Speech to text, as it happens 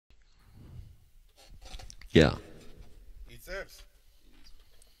Yeah. Biceps?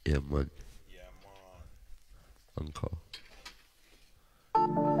 Yeah, man. Yeah, man. Uncle.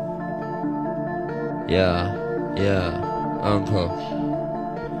 Yeah, Uncle.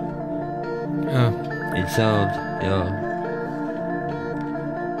 In sound, yeah.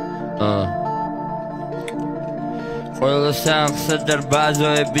 Ყველა სახლსა და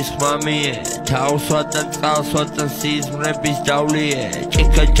ბაზოების ხმამიე თავსვათან წყალსვათან სიზმრების დავლიე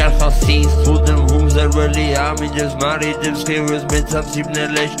ჭიქა ჭარხალსის ხუდენ ვუმზერველი ამინდებს მარიდებს ხევებს მეცავს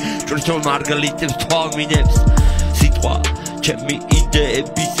სიბნელეში ჭრჩოლ მარგალიტებს თვალმინებს სიტყვა ჩემი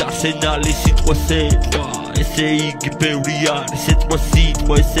იდეების არსენალი სიტყვა სიტყვა ესე იგი ბევრი არის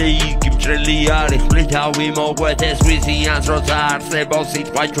სიტყვა ესე იგი მჭრელი არის ხვლით ავიმოყვეთ ეს ვიზიანს როცა არსებობს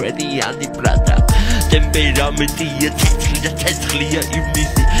სიტყვა ჩვენიანი ბრატა ტემპერამენტია ცეცხლია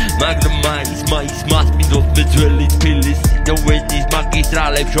ივნისი მაგრამ მაის მასმინოს მეძველი თბილისი ნოვედის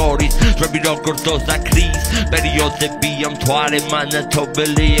მაგისტრალებს შორის ჩვენი როგორ დოზა ქრის პერიოდები ამ მთვარე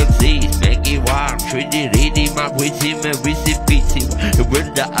მანათობელი ეგზის მე კი ვარ შვიდი რიდი მაგ ვიცი მე ვისი ფიცი ვერ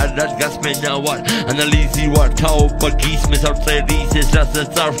და არ რადგას მენა ვარ ანალიზი ვარ თაობა გისმეს არ წერის ეს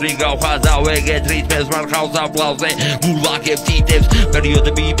რასაც წავშლი გავხაზავ ეგეთრით მეს ვარ ხავს აპლავზე გულაგებს თითებს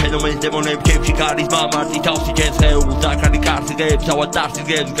პერიოდები ფენომენს დემონებს ჩემში ქარიზმა მარტი თავსი ჩემს ხეულს დაქალი კარსიგებს ავად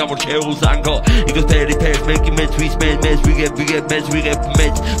დარსიგებს გამორჩეულს ანკო იგოს პერიფერს მე კი მეცვის მეს ვიგებ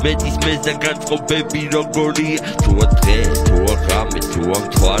მეც და განწყობები როგორია თუ დღე თუ ღამე თუ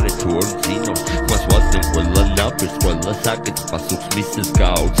მთვარე თუ ძინო მას ვაცნებ ყველა ნაფერს ყველა საკეთს პასუხს მისცეს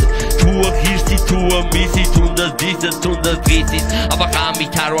გაუწე თუ ღირსი თუ მისი თუნდაც დისას თუნდაც გიცის აბა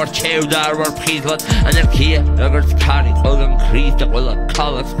ხამით არ ვარ ჩევ და არ ვარ ფხიზლად ანარქია როგორც ქარი ყველგან ქრის და ყველა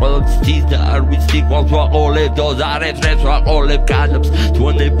ქალაქს ყველა ცდის და არ ვიცი ყავს ვაყოლებ დოზარებს რებს ვაყოლებ განობს თუ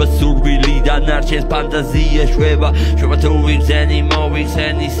ანება სურვილი და ნარჩენს ფანტაზია შვება თუ ვიგზენი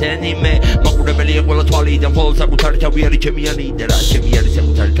მოვიგზენი სენი მე მაყურებელი ყველა თვალიდან მხოლოდ საკუთარი თავი არის ჩემიანი და რა ჩემი არის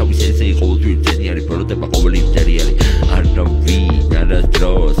საკუთარი თავის ესე ყოველ ვიგზენი არის პროდუქტება ყოველი მტერი არის არავინ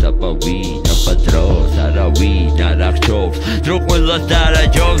არასდროს აპავინ აპადროს არავინ არ აღჩობს დრო ყველას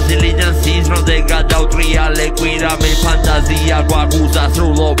დარაჯობს ილიდან სიზმრამდე გადავტრიალე კვირა მე ფანტაზია გვაქვს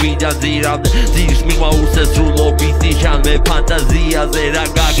ასრულობიდან ზირამდე ზირს მიღმა უსასრულობის ნიშან მე ფანტაზიაზე რა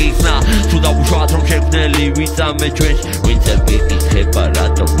გაგიხსნა თუ დავუშვათ რომ შექმნელი ვიწამე ჩვენში ვინც არ გეკითხება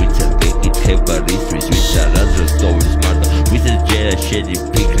რატო ვინც არ გეკითხება რისთვის ვინც არასდროს ტოვის მარტო ვინც ჯერა შედი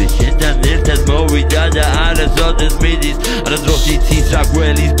ფიქრი შენთან ერთად მოვიდა და არასოდეს მიდის არასდროს იცის რა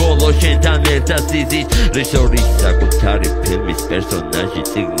გველის ბოლო შენთან ერთად სიზის რეჟისორის საკუთარი ფილმის პერსონაჟი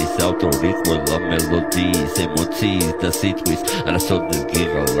წიგნის ავტორი ყველა მელოდიის ემოციის და სიტყვის არასოდეს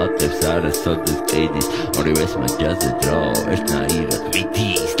გიღალატებს არასოდეს ყიდის ორივეს მაჯაზე დრო ერთნაირად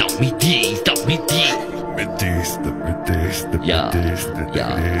მიდის და მიდის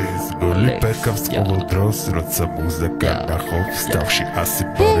გოლი პერკავს ყოველ დროს როცა მუზიკა ნახობს თავში ასი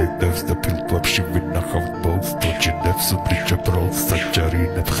პარედებს და ფილტვებში ვინახავთ ბოლს თოჩინებს უბრიჭა ბროლს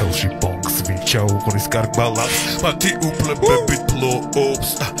საჯარინებ ხელში ბონგს ვინ ჩაუღრის კარგ ბალანს მათი უფლებებით ფლობს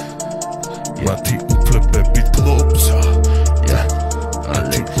მათი უფლებებით ფლობს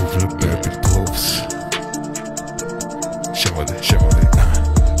შემოდე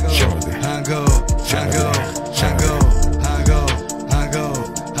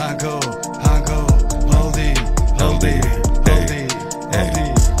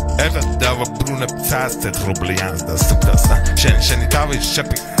Цацет рублянс да супдаса Шени тавиш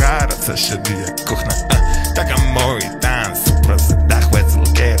шапихараца шедия кухна Така мой танц супраза дахвец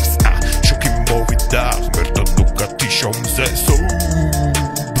лгерс Шуки мови дах мерта дука тишом зесо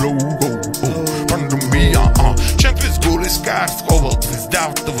Бро Пандемия Чемпис гулис карс Ховал твиз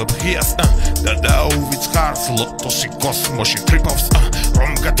давтова бхиас Да увиц харс Лотоси космоши триповс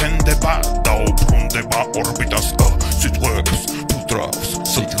Ромка тендеба Да упрундеба орбитас Ситвекс Путравс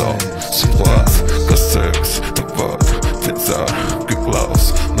Ситвас Sex, the fuck, Tensor, get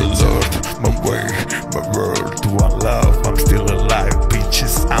close, the Lord, my way, my world, to one love, I'm still alive,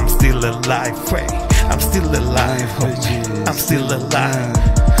 bitches, I'm still alive, hey, I'm still alive, homie, I'm still alive,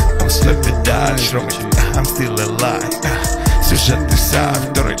 I'm sleeping Dutch, I'm still alive, Сюжет из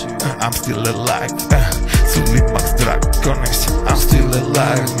авторы, I'm still alive, Сули Макс Драконис, I'm still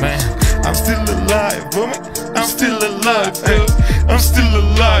alive, man, I'm still alive, homie, I'm still alive, hey, I'm still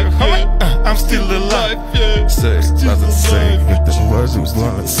alive, homie. I'm still alive, yeah. Say, nothing say, get the words you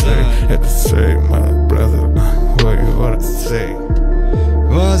wanna say. Had to say, my brother, what you wanna say?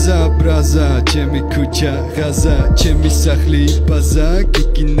 Vaza braza, chemi kucha ghaza, chemi sakhli baza,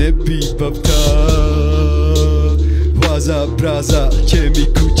 kiki nebi babta. ვაზა ბრაზა ჩემი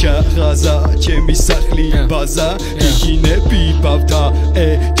ქუჩა ხაზა ჩემი სახლი ბაზა იგინები ბავთა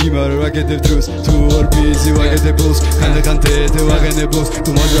ჯიმარო ვაკეთებ დროს თუ ორ ბიზი ვაკეთებ ბლუს ხანდახან თეთე ვაგენებოს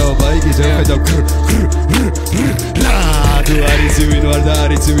თუ მოძრაობა იგიზე ვხედავ თუ არიცი ვინ ვარ და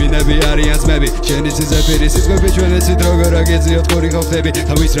არიცი ვინები არიან ძმები შენი ციზეფირი სიტყვები ჩვენეცით როგორ აგეძიოთ ყური ხოხტები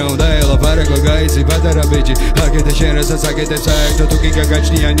ამის რა უნდა ელაპარაკო გაიცი პატარა ბიჭი აკეთე შენ რასაც აკეთებ საერთოდ თუ კი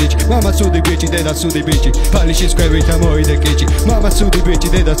გაგაჩნია ნიჭი მამა ცუდი ბიჭი დედა ცუდი ბიჭი ბალიშის ქვევით ამოიდე კიჭი მამა ცუდი ბიჭი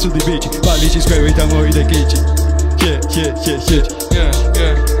დედა ცუდი ბიჭი ბალიშის ქვევით ამოიდე კიჭი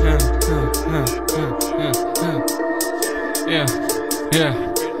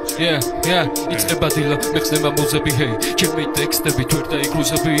იწყება დილა მეხსნება მოზები ჰეი ჩემი ტექსტები თვერ და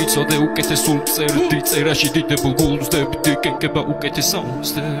იქრუსები იცოდე უკეთეს სულ წერდი წერაში დიდებულ გულსდები დიკენკება უკეთეს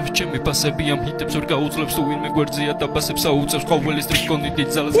საუნდსდებ ჩემი პასები ამ ჰიტებს ვერ გაუძლებს თუ ვინმე გვერდზია და პასებს აუწევს ყოველი სტრიქონი დიდ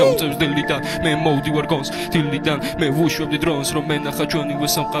ძალას გაუწევს დილიდან მე მოვდივარ გონს დილიდან მე ვუშვებდი დრონს რომ მენახა ჩვენივე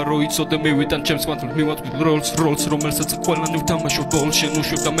სამყარო იცოდე მივიტან ჩემს კვანტლ მივაწვდ როლს რომელსაც ყველანი ვთამაშობ ბოლს შენ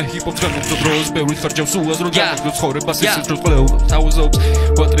უშვებ და მე ჰიპ-ჰოპს განვაგზო დროს ბევრი ხარჯავს უაზრო დამაგზო ცხოვრებას ისიც რომ ყველა თავაზობს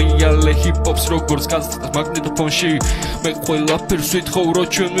რეალე ჰიპ-ჰოპს როგორც გაზეთას მაგნიტოფონში მე ყველაფერს ვითხოვრო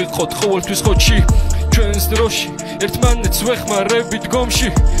ჩვენ ვიყოთ ყოველთვის ხოჩი ჩვენს დროში ერთმანეთს ვეხმარებით გომში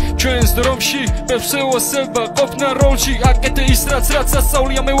ჩვენს დრომში მე ვსევასება ყოფნა როლში აკეთე ის რაც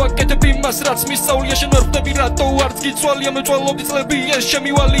ასწავლია მე ვაკეთებ იმას რაც მისწავლია შენ ვერ ხვდები რატო არც გიცვალია მე წვალობდი წლები ეს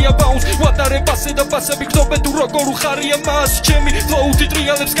ჩემი ვალია ბაუნს ვატარე პასე და პასები გზობე თუ როგორ უხარია მას ჩემი ფლოუთი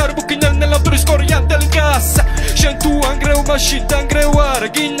ტრიალებს გარბუკი ნელ-ნელა მტრის კორიანდელი გასა შენ თუ ანგრევ მაშინ დანგრევარ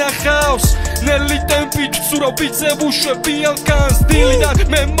გინახავს ნელი ტემპით სურავ პიცებ უშვები ალკანს დილიდან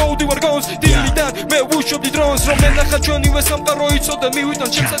მე მოვდივარ გონს დილიდან მე ვუშვებდი დრონს რომ მენახა ჩვენივე სამყარო იცოდე მივიტან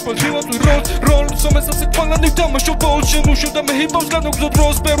ჩემს საქმეს მივაწვი როლს რომელსაც ყველანი ვთამაშობ ბოლს შენ უშვებ და მე ჰიპ-ჰოპს განვაგზო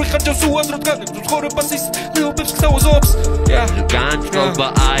დროს ბევრი ხარჯავს უაზროდ განვაგზო ცხოვრებას ის მეუბნებს გთავაზობს განწყობა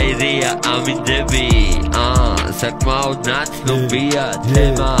აირია ამინდები საკმაოდ ნაცნობია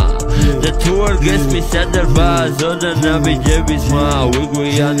თემა და თუ არ გესმის სადარბაზო და ნაბიჯების ხმა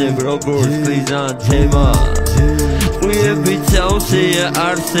ვიგვიანებ როგორც კრიზან თემა ყურებით საოცია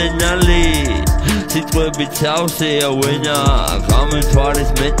არსენალი სიტყვებით საოცია ვენა გამენთვარის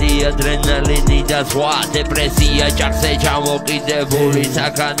მეტი ადრენალინი და სხვა დეპრესია ჭარსე ჩამოკიდებული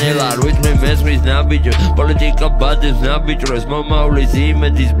საქანელა რვითმი მესმის ნაბიჯო პოლიტიკა ბადებს ნაბიჯროს მომავლის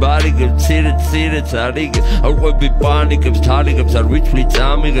იმედის ბარიგებს ცირეთ არიგებს არყვები პანიკებს თარიღებს არ ვითვლი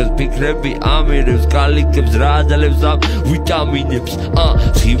წამიღებს ფიქრები ამირებს კალიკებს რადალებს ამ ვიტამინებს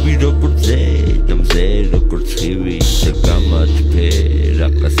ცივი როგორც მზე როგორც ცივი და გამათფე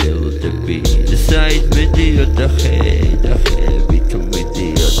რაკასელოდები Side video da heavy to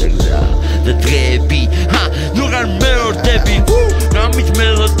video da drebi ha nur al melodები გამით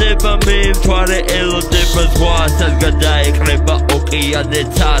მელოდება მე მთვარე ელოდება ზღვას as გადაეკრება ოკეანე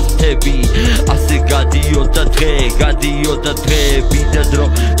ცასთები ასე გადიოდა დღეები და დრო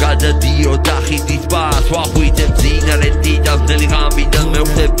გადადიოდა ხიდის ბას ვახვიდებ ძინარეთი და ძელი ღამიდან მე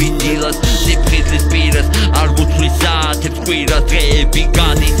ვხვდები დილას სიფხიზლის პირას არ გუთვლის საათებს კვირას დღეები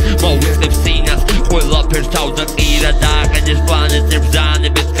გადის მოვიწყებ სინას ყველაფერს თავდა ყირა და აყენებს პლანეტებს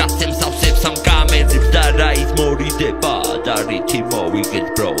ბრძანებებს გასცემს ავსებს ამ კამერებს და რაით მორიდება და რითი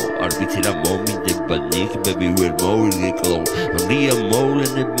მოვიგეთ bro არ ვიცი რა მომინდება ნიღბები ვერ მოვიგეკლო რია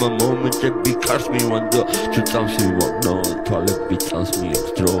მოვლენებმა მომენტები კარს მივანდო თუ წამს მივანდო თვალები წამს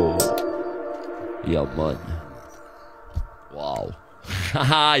მიაქვს დრო ja man wow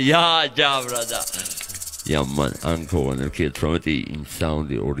ja brother ja man Anarqia XVIII in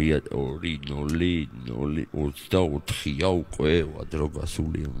sound originally ოცდაოთხია უკვე ვადრო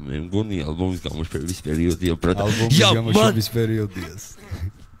გასული მე მგონი ალბომის გამოშვების პერიოდია brother ja man პერიოდიას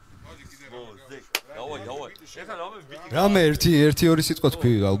რამე ერთი ორი სიტყვა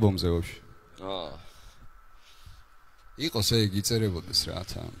თქვი ალბომზე ვაფშე იყოს ეგ იწერებოდეს რა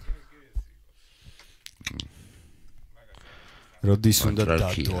თან როდის უნდა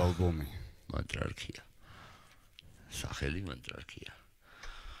დადო ალბომი Anarqia სახელი Anarqia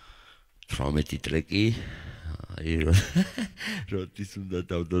 18 ტრეკი როდის უნდა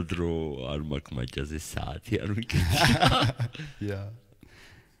დავდო დრო არ მაქვს მაჭაზე საათი არ ვიკეთე ja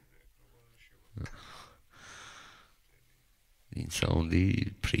in soundi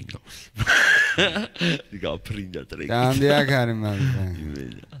prinos გაფრინდა ტრეკი დანდი აქარი მაგ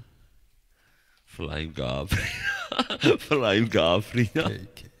Flying Gafrina.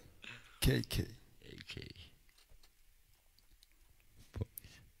 KK.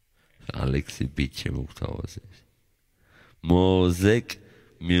 Alexi biće muhtava se.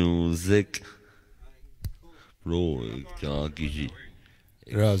 Music. Bro, giži.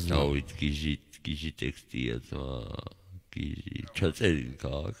 Razno. Giži tekstija, გიჟი ჩაწერილი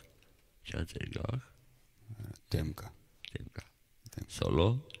გაქვს ჩაწერილი გაქვს დემკა სოლო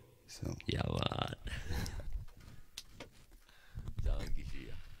იავან ძალიან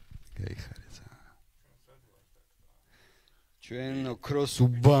გიჟია გაიხარე ძალიან ჩვენ ოქროს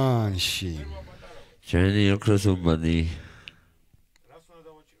უბანში ჩვენი ოქროს უბანი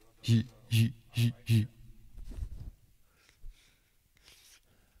ჟი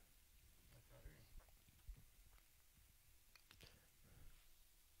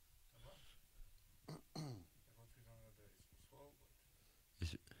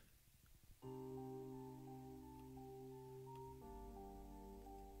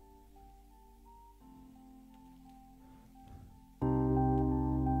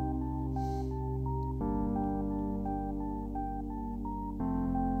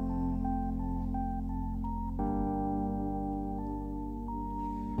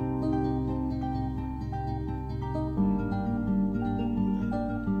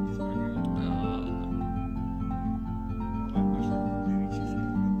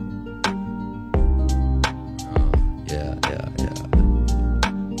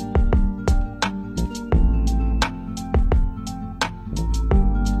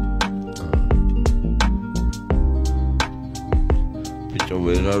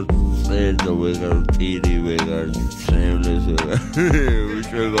ვეღარ წერ და ვეღარ ტირი ვეღარ ცრემლებს ვეღარ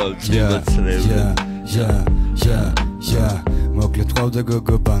მოკლედ ყავდა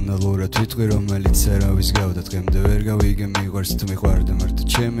გოგო ბანალურად ვიტყვი რომელიც არავის გავდა დღემდე ვერ გავიგე მიყვარს თუ მიყვარდა მარტო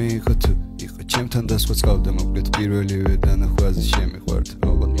ჩემი იყო თუ იყო ჩემთან დასხვაც ყავდა მოკლედ პირველივე დანახვაზე შემიყვარდა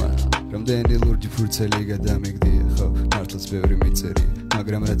ალბათ მართლა რამდენი ლურჯი ფურცელი გადამიგდია ხო მართლაც ბევრი მიწერია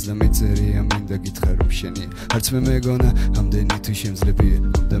მაგრამ რაც დამეწერია მინდა გითხრა რომ შენი არც მე მეგონა ამდენი თუ შემძლებია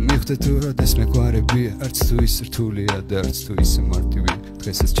და მიხდე თუ როდეს მეყვარებია არც თუ ის რთულია და არც თუ ის მარტივია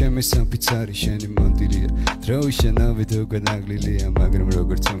დღესაც ჩემი სამფიცარი შენი მონდილია დროი შენავით უკვე ნაგლილია მაგრამ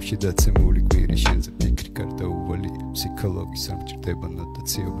როგორც ომში დაცემული კვირი შენზე ფიქრი გარდაუვალი ფსიქოლოგის სამჭირდება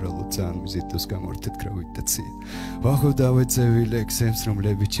ნოტაცია უბრალოდ ძალიან მიზიდოს გამორთეთ გრავიტაცია ვახო დავეწევი ლექსებს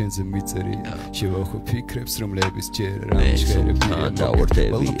რომლებიც შენზე მიწერია შევახო ფიქრებს რომლებიც ჯერ რამჩერებია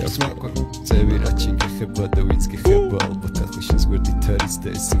დავორდები წევი რა ჩინგეხება და ვინც გიხება ალბათ ახლა შენს გვერდით არის და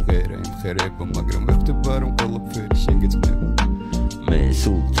ეს სიმღერა იმხერება მაგრამ ვერ ხდება რომ ყველაფერი შენ გეწყვება მე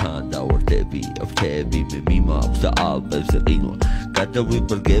სულთან დავორდები აფთები მე მიმაქვს და ალბებზე ყინვა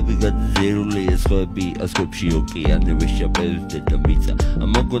გადავიბრგები გადაზირული ესხები ასკებში ოკეანე ვეშაპებს და მიწა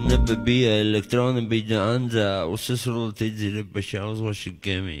ამოგონებებია ელექტრონები და ანძა უსასრულოდ იძირება შავზღვაში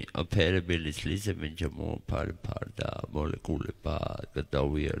გემი აფერებელი სლიზები ჩამოაფარე ფარდა მოლეკულება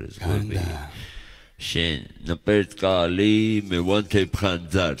გადავიარე ზღვები შენ ნაპერტკალი მე ვანთებ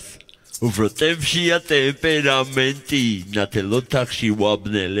ხანძარს უფრო ტემპშია ტემპერამენტი ნათელ ოთახში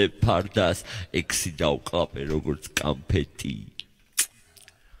ვაბნელე ფარდას ექსი დავყლაპე როგორც კამფეტი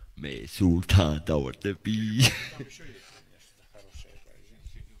მე სულთან დავარდები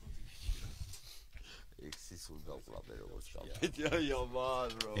ექსი სულ დავყლაპე როგორც კამფეტი აიამან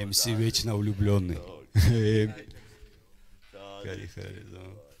ბრო MC вечно влюблённый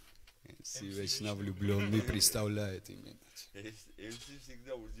MC вечно влюблённый представляет именно MC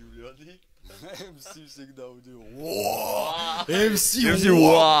всегда удивленный. MC всегда удивленный. MC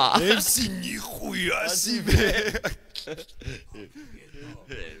ва! MC нихуя себе!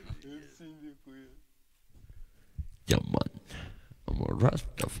 MC нихуя. Yeah man, I'm a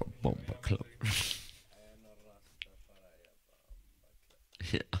Rasta for Bomba Club.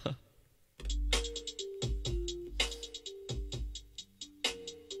 Yeah.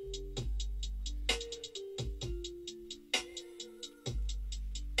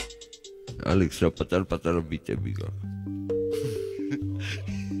 Alex რა პატარ-პატარა ბიტები გაქვს.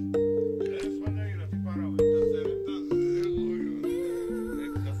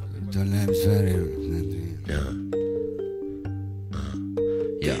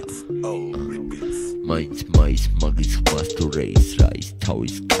 Mind mice magis xmas to race rise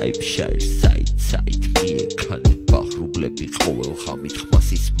თავის კაიფ შაირ side მიექანი ბახრუბლები ყოველ ხამით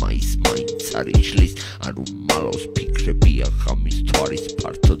ხმასის მაის მაინც არიშლის ანუ მალოს ფიქრები ახამის თვარის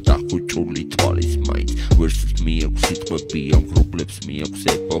ფართო და ხუჭული თვალის მაინც ვერსს მიაქვს სიტყვები ამ გრუბლებს მიაქვს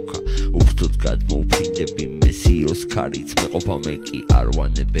ეპოქა უბრალოდ გადმოუფრინდები მესიოს ქარიც მეყოფა მე კი არ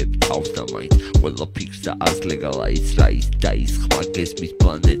ვანებებ თავს და მაინც ყველა ფიქრს და ას ლეგალაიზ რაის დაის ხმა გესმის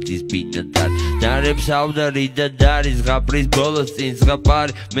პლანეტის ბინადარ დარებს ავდარი და დარის ღაპრის ბოლოს წინ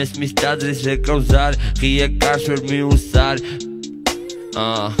ზღაპარი მესმის ტაძრის რეკავზარი ღია კარს ვერ მიუსარი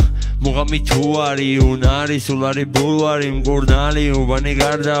მუღამი თუ არი უნარი სულარი ბულვარი მკურნალი უბანი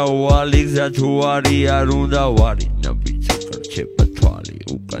გარდა უალი გზა თუ არი არ უნდა ვარი ნაბიცა გარჩება თვალი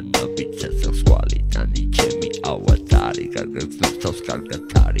უკან ნაბიცა სახვალი ტანი ჩემი ავატარი კარგად გნობს თავს კარგად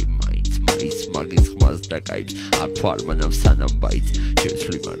არის მაინც მაინც მაგის ხმას და კაიც არ ფარმანავ სანამ ბაიც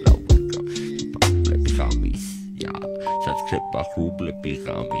შეცვლი მან რაუგავ ხამის Subscribe ხრუბლები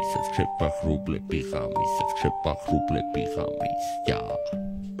ღამის Subscribe ხრუბლები ღამის Subscribe ხრუბლები ღამის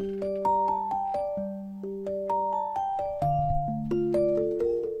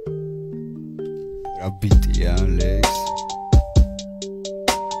Rabiti Alex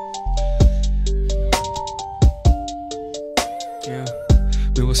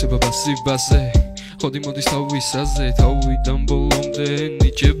მევასება ბასიბაზე ხოდი მოდის თავისაზე თავიდან ბოლომდე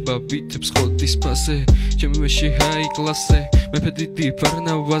ნიჭება ბიტებს ხოდის ფასე ჩემი ვეში ჰაი კლასე მეფე დიდი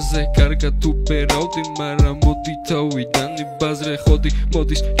ფარნავაზე კარგად უბერავდი მაგრამ მოდი თავიდან იბაზრე ხოდი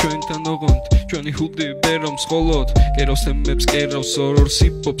მოდის ჩვენთან ოღონდ ჩვენი ჰუდი ბერომს ხოლოდ კერავს ემებს კერავს ორ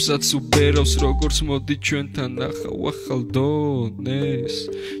სიპობსაც უბერავს როგორც მოდი ჩვენთან ახალ დონეს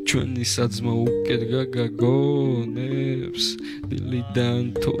ჩვენი საძმა უკეთ გაგაგონებს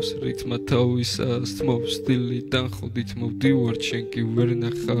დილიდან თოს რითმა თავისას თმობს დილიდან ხოდით მოვდივარ შენ კი ვერ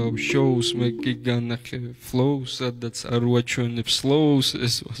ნახავ შოუს მე კი განახე ფლოუს სადაც არ ვაჩვენებ სლოუს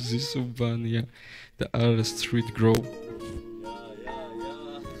ეს ვაზისუბანია და არა street grow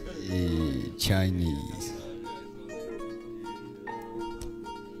Chinese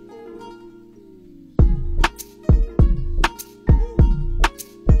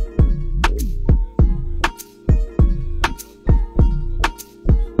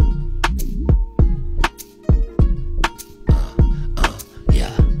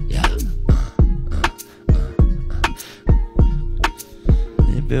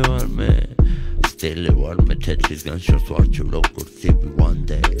Tetris gan short watch local tip one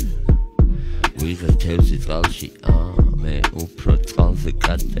day We got tells it all she me upro tsalze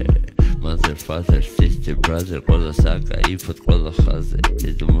kate Mother, father, sister, brother Qola saka ifot qola khaze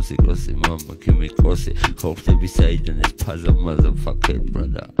Edo musikosi mama kimikosi Khoftebi saiden es paza motherfucker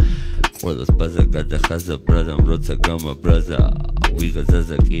brother Qola spaza gada khaza brother Mrotsa gama brother We got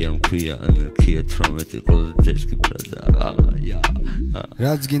zaza kiyam kuya Anarqia XVIII qola teshki brother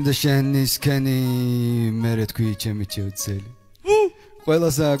რაც გინდა შენი სქენი მერე თქვი ჩემი ჩევცელი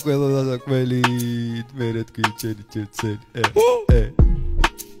ყველასა ყველი მერე თქვი ჩემი ჩევცელი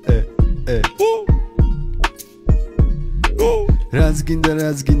რაც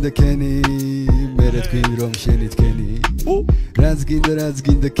გინდა ქენი მერე თქვი რომ შენი თქვენი რაც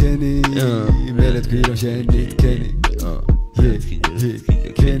გინდა ქენი მერე თქვი რომ შენი თქვენი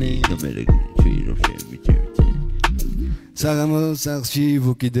ქენი მერე თქვი რომ შენი თქვენი Sagamos archi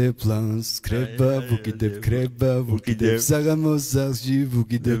vukide plans kreba vukide Sagamos archi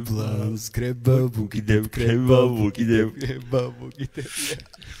vukide plans kreba vukide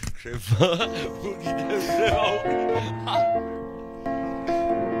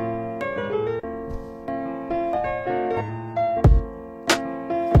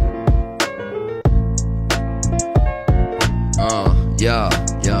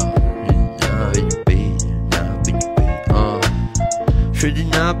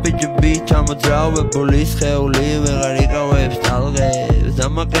Shudina pitch beach I'm a draw with police xeuli vegar iqavebs talqebs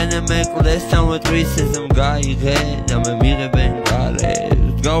Damaqene meqlestan with racism gaighen da me miğeben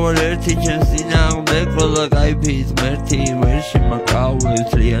qarebs Gavar erti ჩემს წინააღმდეგ ყველა გაიფის ღმერთი ვერში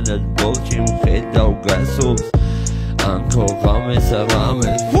მაკავებს ლიანად ბოლჩი მხედავ გასულს ანქო ღამეს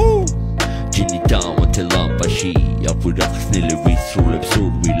აღამეს Ջինի դամը լամպաշի Ապուրախսնիլը վիսրուլև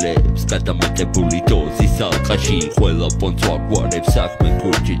սուրվիլևս Կատամետեպուլի տոզի սալխաշի Խույլա պոնցվակ վարև սակ մեն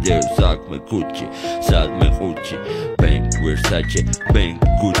կուրջի Դեր սակ մեն կուրջի Սատ մեն խուրջի Բենք վերսաչե Բենք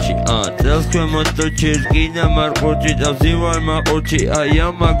գուրջի Ծելսկը մոտոչի Զգինա մար խուրջի Տավզիվար մա խուրջի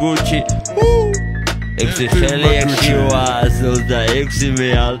Այա մա գուրջի Eksi şeli eksi vazos da eksi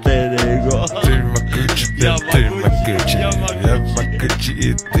mi alter ego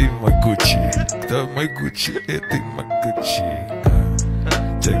Gucci,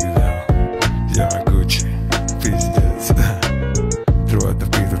 check it out, yeah, my Gucci, pistons. Throughout the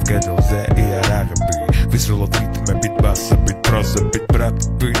beat of ghettos, Arabi. Visual beat, my beat bass, a bit pros, a bit brat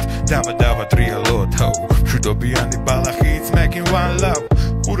beat. Dava, 3 a lot, how should I be on the balahits making one love?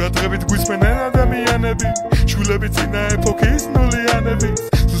 Uratrabit Guzmanen ადამიანები შვილებიც ინა ეპოქის ნულიანები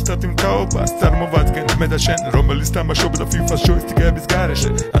ზუსტად იმ თაობას წარმოვადგენ მე და შენ რომელიც თამაშობდა FIFA-ს ჯოისტიკების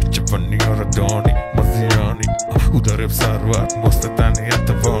გარეშე არჩევანი ორადონი მოზიანი უდარებს არ ვარ მოსტატანი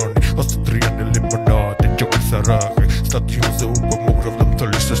ატავონი 23-იანი ლიმონადი ჯოკის არაღი სტატიოზე უკვე მოგროვდა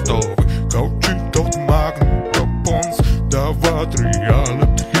მთელი სესტოვი გაუჩი დავთ მაგნიტოფონს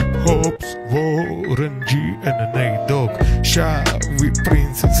დავადრიალებთ hip-hops Orange and a dog Shawi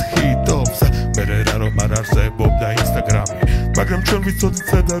princess hit-ops მერე რა რომ არ არსებობდა ინსტაგრამი მაგრამ ჩვენ ვიცოდით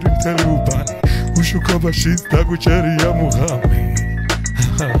სად არის მთელი უბანი უშუქობაში დაგვიჭერია მუღამი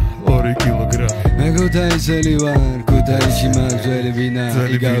 2 კილოგრამი მე ქუთაისელი ვარ ქუთაისში მაქვს ძველი ვინა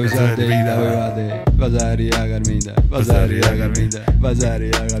იგავი ზარდე იგავი ვადე ბაზარი აღარ მინდა ბაზარი აღარ მინდა ბაზარი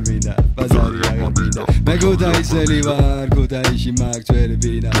აღარ მინდა ბაზარი აღარ მინდა მე ქუთაისელი ვარ ქუთაისში მაქვს ძველი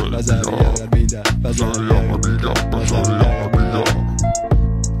ვინა ბაზარი აღარ მინდა ბაზარი აღარ მინდა ბაზარი აღარ მინდა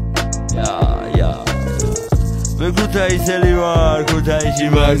მე ქუთაისელი ვარ ქუთაისში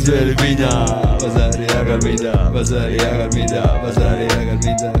მაქვს ძველი ვინა ბაზარი აღარ მინდა ბაზარი აღარ მინდა ბაზარი აღარ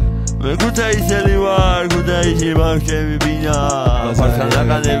მინდა მე ქუთაისელი ვარ ქუთაისში მაქვს ჩემი ვინა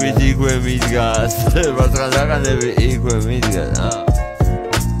ფარცხანდაგანებით იქვე მიდგას ფარცხანდაგანებით იქვე მიდგას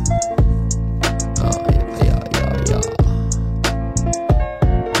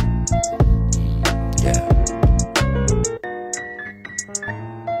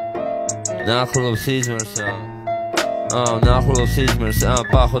ნახულობ სიზმარს ნახულობ სიზმარს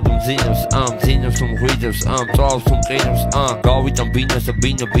პახოთ მძინავს მძინავს თუ მღვიძებს მწვავს თუ მყინავს გავიტან ბინას და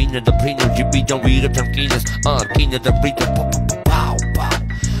ბინა და ფრინო ჯიბიდან ვიღებთ ამ რკინას რკინა და ბრიტა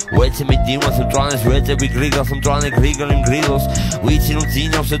ვეცე მე დიმას უტრანეს ვეცე ვიგრიგავს მტრანე გრიგალი მგრილოს ვიცი რომ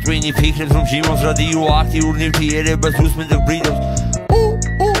ძინავს და ტვინი ფიქრებს რომ ჟიმავს რადიოაქტიურ ნივთიერებას უსმენდა ბრიდავს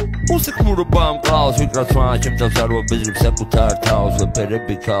უსექმურობა მყავს ვიკრა თვა ჩემთან ზარვა ბეზრებს საკუთარ თავს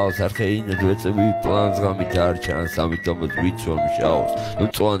ვეფერები ქავს არხეინა ძვეწები პლანს გამით არ ჩანს ამიტომაც ვიცვამ შავს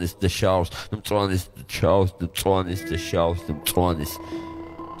მწვანეს და შავს მწვანეს და შავს მწვანეს და შავს მწვანეს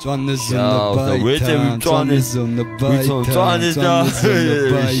Twannes on the bite, twannes on the bite, twannes on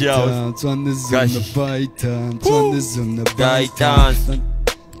the bite, twannes on the bite.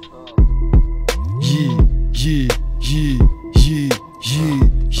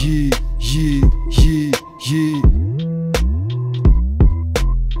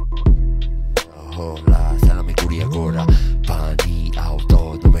 Hola, salami curia gora, pani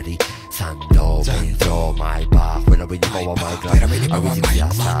auto numeri, sando benzo my bar, when I win over my glass, I was in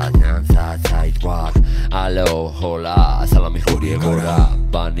the sidewalk. Hello, hola, salami curia gora,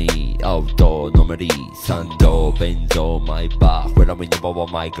 pani auto numeri, sando benzo my bar, when I win over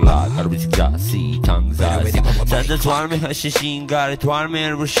my glass, I was in the tongues. Send it to me, machine, got it,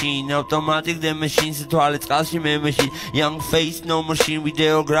 machine, automatic the machine, toilet, machine, young face, no machine,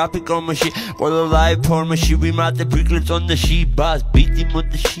 video graphical machine, all the live porn machine, we made the bricklets on the sheet, bass, beat him on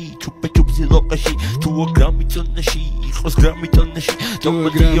the sheet, chupsi loka sheet, 2 grams on the sheet, 2 grams on the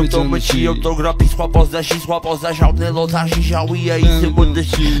sheet, automatic, autography, swap on the sheet, shawnelo, tashi, shawia, isem on the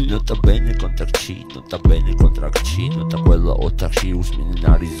sheet, not a bene contract sheet, not a bene contract sheet, not a quella otashi,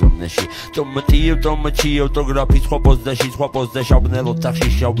 usminaris on the sheet, automatic, autography, swap on the sheet, shawnelo, tashi,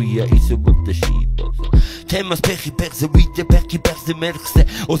 shawia, isem on the sheet. თემას ფეხი ფეხზე ვიდე ფეხი ფეხზე მერხზე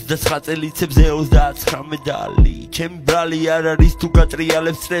 29 წელიწებზე 29 მედალი ჩემი ბრალი არ არის თუ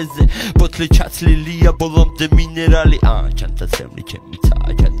გატრიალებს წრეზე ბოთლი ჩაცლილია ბოლომდე მინერალი ჩანთაცემლი ჩემი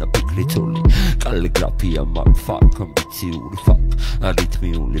ჩანა ფიქრი თული კალიგრაფია მაგ ფაკ ამბიციური ფაკ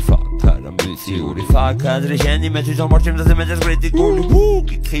არითმიული ფაკ არამბიციური ფაკ ადრე შენი მეტი ზომორჩემდაზე მეტეს კრიტიკული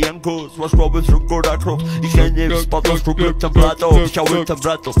კითხიან გოს ვაშკობებს როგორ აკრობ იშენებს პატოს პრობლემთან ბლატობს შავებთან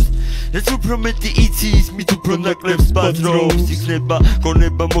ბრატობს ეს უფრო მეტი იცის მით უფრო ნაკლებს ბაზრობს იქნება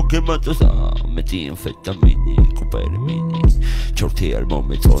გონება მოგემატოს მეტი ამფეტამინი კუპერმინი ჩორთი არ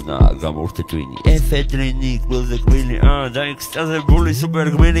მომეწონა გამორთე ტვინი ეფედრინი ყველაზე კვილი დაექსტაზებული სუპერ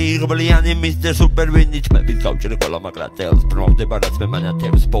გმირი იღბლიანი მისტერ სუპერვინი თმებით გავჭრე ყველა მაკრატელს ბრმავდება რაც მე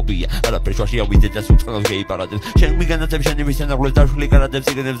მანათებს ფობია არაფერ შუაში ავიდე და სუწყნავს გეიპარადებს შენ მიგანათებ შენი მისენაღვლეს დავშლი კარადებს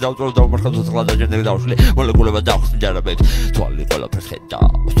იგენებს დავწვრო დავმარხავ ცოცხლა და ჯენდები დავშლი მოლეკულება დავხსნი ჯარაბებს თვალი ყველაფერს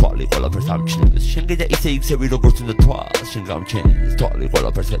ხედავს თვალი ყველაფერს ამჩნევს შენ კიდე ისე იქცევი როგორც უნდა თვალს შენ გამჩენს თვალი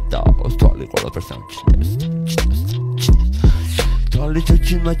ყველაფერს ხედავს თვალი ყველაფერს ამჩნევს თვალი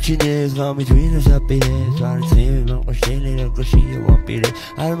ჩუჩი მაჩინეს გამით ვინოს აპირებს არის ცივი მოყოშელი როგორშია ვამპირებს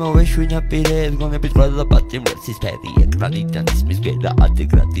არ მოვეშვინა პირებს გონებით ყველა პატიმრებს ისფერი ეკრანიდან ისმის გედა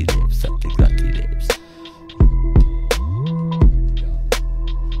ადეგრადირებს აპირებს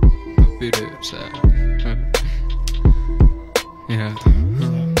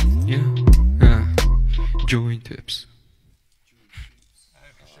joint tips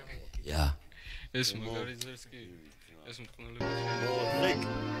ეს მაგარიზერს კი ეს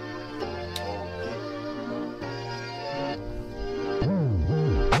მტყნელები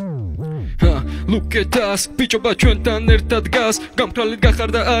Look at us, ბიჭობა ჩვენთან ერთად გას გამთვალით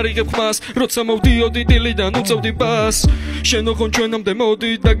გახარდა არ იღებ ხმას როცა მოვდიოდი დილიდან უწევდი ბას შენ ოღონ ჩვენამდე მოდი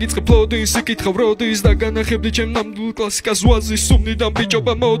დაგიწყე ფლოდის იკითხავ როდის და განახებდი ჩემ ნამდვილ კლასიკას ვაზის სუმნიდან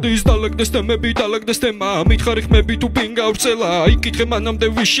ბიჭობა მოდის დალაგდეს თემები დალაგდეს თემა მითხარი ხმები თუ პინგა ვრცელა იკითხე მანამდე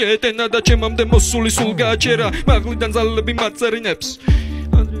ვის შეეტენა და ჩემამდე მოსული სულ გააჩერა მაღლიდან ზალები მარწერინებს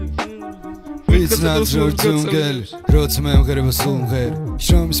ვიცნად რო ძუნგელი როცა მემღერება სულმღერი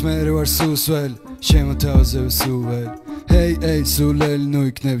შრომის მერე ვარ სუსველი შემოთავაზებ სუველი ჰეი ეი სულელი ნუ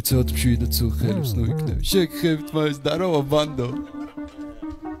იქნები ცოტფში და ცუხელებს ნუ იქნები შეგხებით მაინც და რა ბანდო